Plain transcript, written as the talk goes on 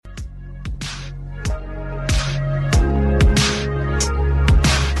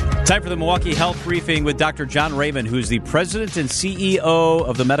Time for the Milwaukee Health Briefing with Dr. John Raymond, who's the president and CEO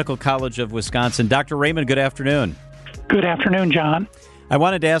of the Medical College of Wisconsin. Dr. Raymond, good afternoon. Good afternoon, John. I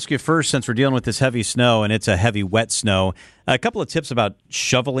wanted to ask you first, since we're dealing with this heavy snow, and it's a heavy, wet snow, a couple of tips about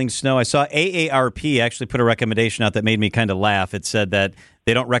shoveling snow. I saw AARP actually put a recommendation out that made me kind of laugh. It said that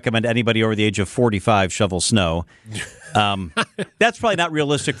they don't recommend anybody over the age of 45 shovel snow. That's probably not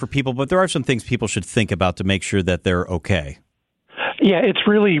realistic for people, but there are some things people should think about to make sure that they're okay. Yeah, it's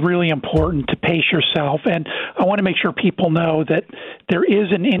really, really important to pace yourself. And I want to make sure people know that there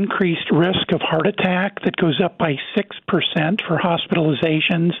is an increased risk of heart attack that goes up by 6% for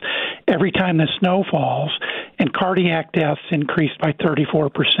hospitalizations every time the snow falls. And cardiac deaths increased by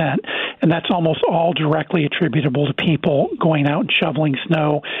 34%. And that's almost all directly attributable to people going out and shoveling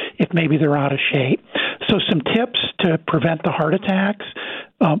snow if maybe they're out of shape. So some tips to prevent the heart attacks.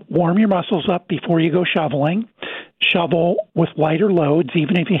 Warm your muscles up before you go shoveling. Shovel with lighter loads,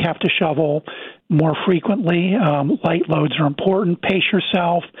 even if you have to shovel more frequently. Light loads are important. Pace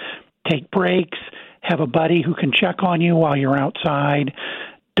yourself. Take breaks. Have a buddy who can check on you while you're outside.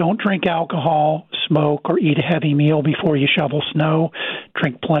 Don't drink alcohol, smoke, or eat a heavy meal before you shovel snow.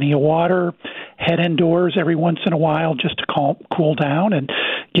 Drink plenty of water. Head indoors every once in a while just to cool down and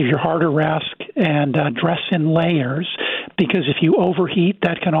give your heart a rest, and dress in layers, because if you overheat,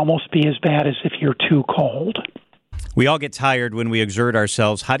 that can almost be as bad as if you're too cold. We all get tired when we exert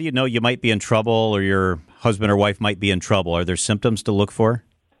ourselves. How do you know you might be in trouble or your husband or wife might be in trouble? Are there symptoms to look for?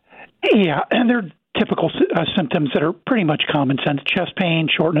 Yeah, and they're typical symptoms that are pretty much common sense. Chest pain,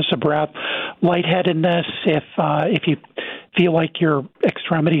 shortness of breath, lightheadedness. If you feel like your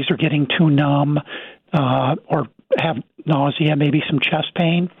extremities are getting too numb or have nausea, maybe some chest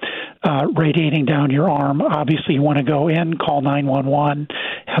pain radiating down your arm, obviously you want to go in, call 911,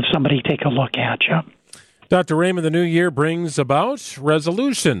 have somebody take a look at you. Dr. Raymond, the new year brings about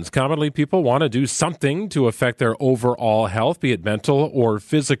resolutions. Commonly, people want to do something to affect their overall health, be it mental or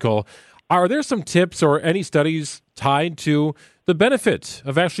physical. Are there some tips or any studies tied to the benefit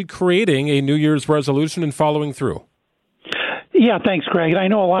of actually creating a New Year's resolution and following through? Yeah, thanks, Greg. I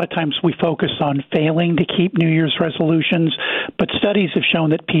know a lot of times we focus on failing to keep New Year's resolutions, but studies have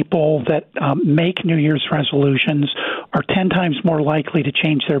shown that people that make New Year's resolutions are 10 times more likely to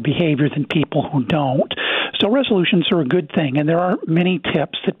change their behavior than people who don't. So resolutions are a good thing, and there are many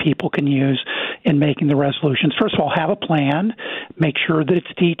tips that people can use in making the resolutions. First of all, have a plan. Make sure that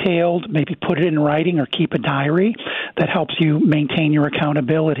it's detailed. Maybe put it in writing or keep a diary. That helps you maintain your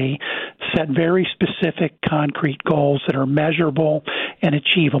accountability. Set very specific, concrete goals that are measurable and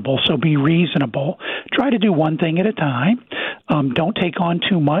achievable, so be reasonable. Try to do one thing at a time. Don't take on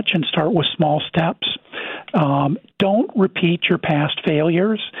too much and start with small steps. Don't repeat your past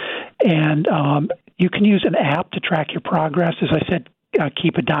failures. And you can use an app to track your progress. As I said,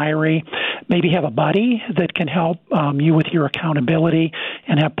 keep a diary. Maybe have a buddy that can help you with your accountability,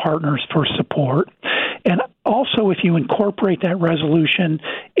 and have partners for support. And also, if you incorporate that resolution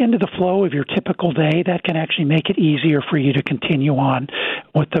into the flow of your typical day, that can actually make it easier for you to continue on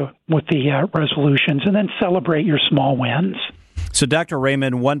with the resolutions, and then celebrate your small wins. So, Dr.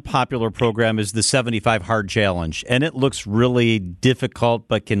 Raymond, one popular program is the 75 Hard Challenge, and it looks really difficult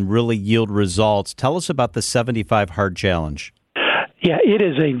but can really yield results. Tell us about the 75 Hard Challenge. Yeah, it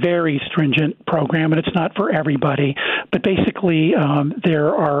is a very stringent program, and it's not for everybody. But basically,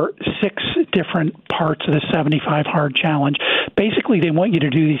 there are 6 different parts of the 75 Hard Challenge. Basically, they want you to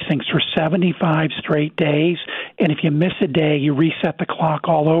do these things for 75 straight days, and if you miss a day, you reset the clock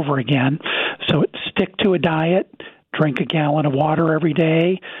all over again. So stick to a diet, drink a gallon of water every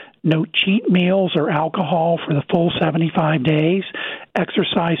day, no cheat meals or alcohol for the full 75 days,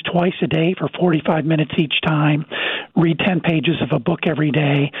 exercise twice a day for 45 minutes each time, read 10 pages of a book every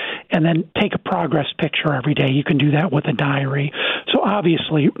day, and then take a progress picture every day. You can do that with a diary. So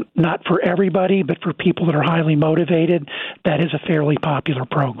obviously, not for everybody, but for people that are highly motivated, that is a fairly popular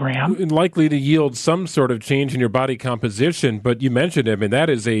program. And likely to yield some sort of change in your body composition, but you mentioned it, that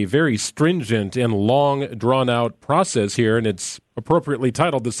is a very stringent and long, drawn-out process here, and it's appropriately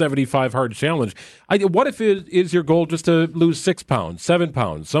titled the 75 Hard Challenge. What if it is your goal just to lose 6 pounds, 7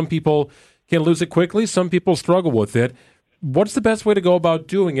 pounds? Some people can lose it quickly. Some people struggle with it. What's the best way to go about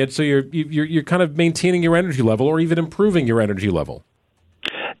doing it so you're kind of maintaining your energy level or even improving your energy level?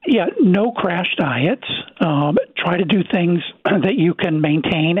 Yeah, no crash diets. Try to do things that you can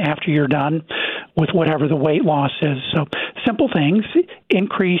maintain after you're done with whatever the weight loss is. So simple things,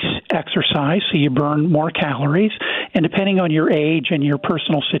 increase exercise so you burn more calories. And depending on your age and your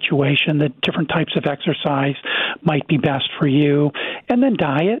personal situation, the different types of exercise might be best for you. And then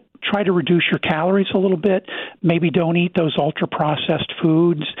diet. Try to reduce your calories a little bit. Maybe don't eat those ultra-processed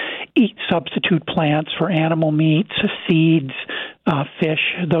foods. eat substitute plants for animal meats, seeds, fish.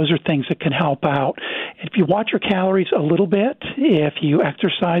 Those are things that can help out. If you watch your calories a little bit, if you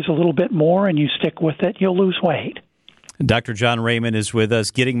exercise a little bit more and you stick with it, you'll lose weight. Dr. John Raymond is with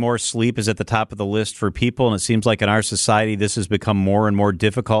us. Getting more sleep is at the top of the list for people, and it seems like in our society this has become more and more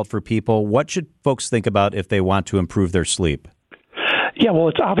difficult for people. What should folks think about if they want to improve their sleep? Yeah, well,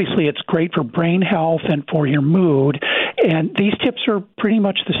 it's great for brain health and for your mood. And these tips are pretty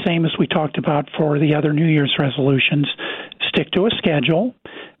much the same as we talked about for the other New Year's resolutions. Stick to a schedule.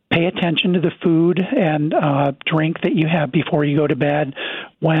 Pay attention to the food and drink that you have before you go to bed,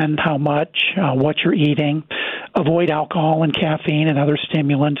 when, how much, what you're eating. Avoid alcohol and caffeine and other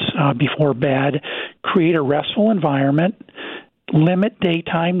stimulants before bed. Create a restful environment. Limit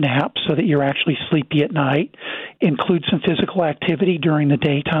daytime naps so that you're actually sleepy at night. Include some physical activity during the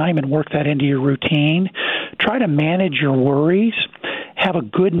daytime and work that into your routine. Try to manage your worries. Have a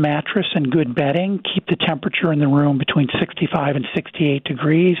good mattress and good bedding. Keep the temperature in the room between 65 and 68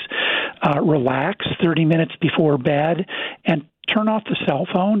 degrees. Relax 30 minutes before bed and turn off the cell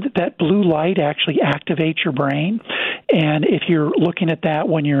phone. That blue light actually activates your brain. And if you're looking at that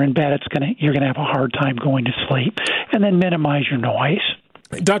when you're in bed, you're going to have a hard time going to sleep. And then minimize your noise.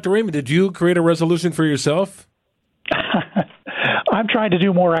 Dr. Raymond, did you create a resolution for yourself? I'm trying to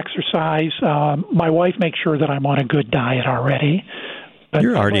do more exercise. My wife makes sure that I'm on a good diet already. But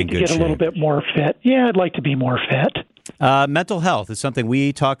You're already in good shape. I'd like to get a little bit more fit. Yeah, I'd like to be more fit. Mental health is something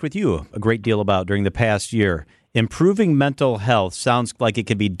we talked with you a great deal about during the past year. Improving mental health sounds like it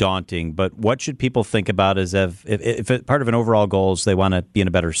can be daunting, but what should people think about as if part of an overall goal is they want to be in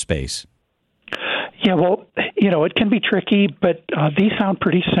a better space? Yeah, well, it can be tricky, but these sound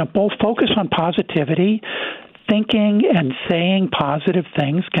pretty simple. Focus on positivity. Thinking and saying positive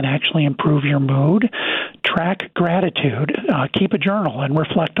things can actually improve your mood. Track gratitude. Keep a journal and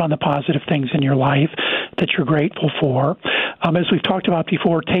reflect on the positive things in your life that you're grateful for. As we've talked about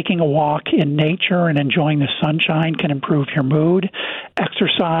before, taking a walk in nature and enjoying the sunshine can improve your mood.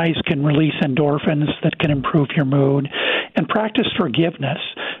 Exercise can release endorphins that can improve your mood. And practice forgiveness.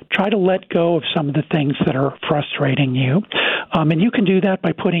 Try to let go of some of the things that are frustrating you. And you can do that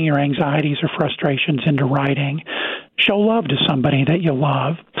by putting your anxieties or frustrations into writing. Show love to somebody that you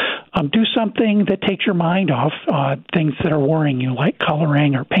love. Do something that takes your mind off things that are worrying you, like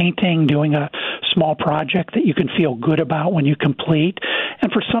coloring or painting, doing a small project that you can feel good about when you complete.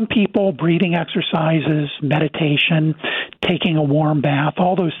 And for some people, breathing exercises, meditation, taking a warm bath,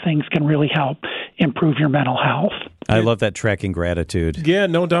 all those things can really help improve your mental health. I love that tracking gratitude. Yeah,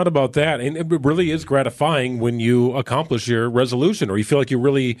 no doubt about that. And it really is gratifying when you accomplish your resolution or you feel like you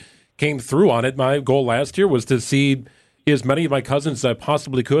really came through on it. My goal last year was to see as many of my cousins as I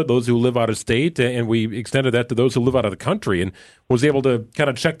possibly could, those who live out of state, and we extended that to those who live out of the country, and was able to kind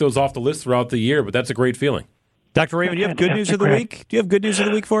of check those off the list throughout the year. But that's a great feeling. Dr. Raymond, do you have good news of the week? Do you have good news of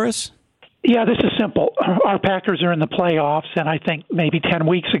the week for us? Yeah, this is simple. Our Packers are in the playoffs, and I think maybe 10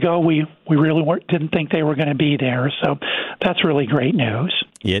 weeks ago we really didn't think they were going to be there. So that's really great news.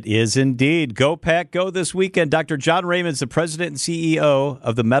 It is indeed. Go Pack, go this weekend. Dr. John Raymond is the president and CEO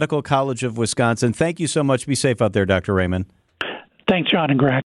of the Medical College of Wisconsin. Thank you so much. Be safe out there, Dr. Raymond. Thanks, John and Greg.